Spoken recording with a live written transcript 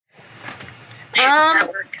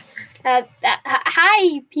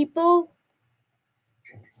Hi, people.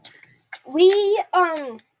 We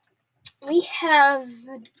have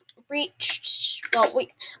reached. Well,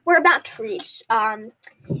 we're about to reach the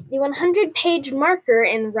 100-page marker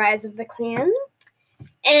in Rise of the Clan,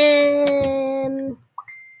 and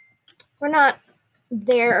we're not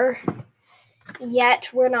there yet.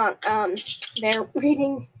 We're not there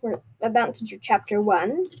reading. We're about to do chapter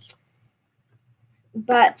 1,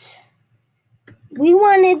 but we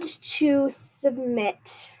wanted to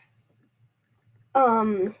submit.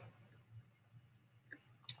 Wait,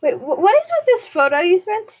 what is with this photo you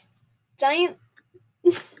sent? Giant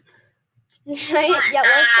yellow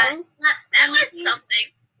thing? That was something.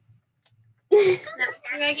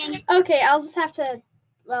 Okay, I'll just have to,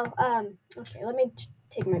 okay, let me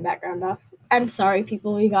take my background off. I'm sorry,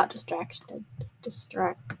 people, we got distracted. I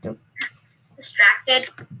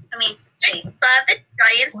mean, I saw the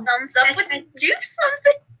giant thumbs up would do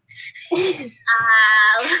something.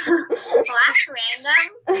 Flash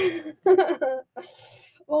random.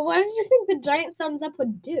 Well, what did you think the giant thumbs up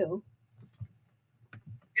would do?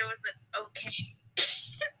 It was an okay.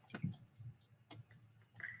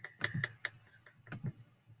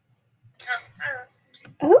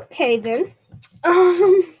 Okay, then.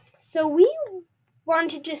 So we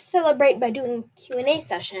want to just celebrate by doing a Q&A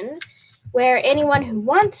session where anyone who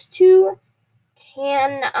wants to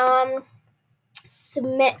can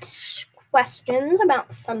submit questions about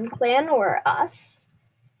SunClan or us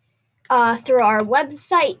through our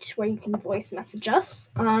website where you can voice message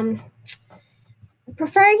us.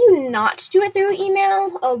 Prefer you not do it through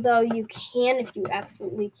email, although you can if you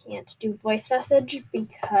absolutely can't do voice message,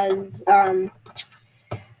 because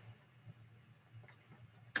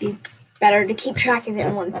be better to keep track of it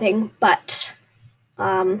in one thing. But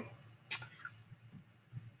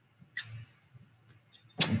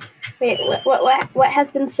wait, what has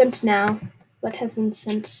been sent now? What has been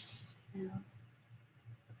sent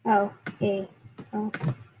now? That's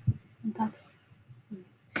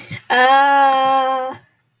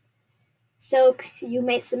so you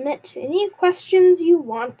may submit any questions you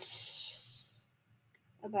want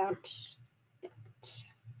about that.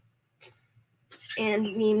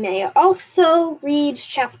 And we may also read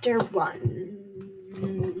chapter 1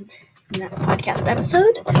 in that podcast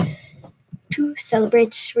episode to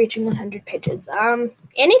celebrate reaching 100 pages. Anything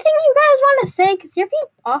you guys want to say? Because you're being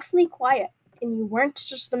awfully quiet, and you weren't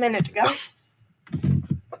just a minute ago.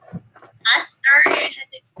 I'm sorry, I had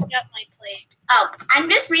to pick up my plate. Oh, I'm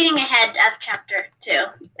just reading ahead of chapter 2.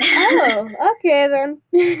 Oh, okay then.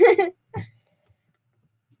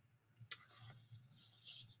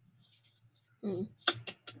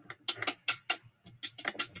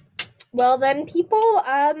 Well then, people,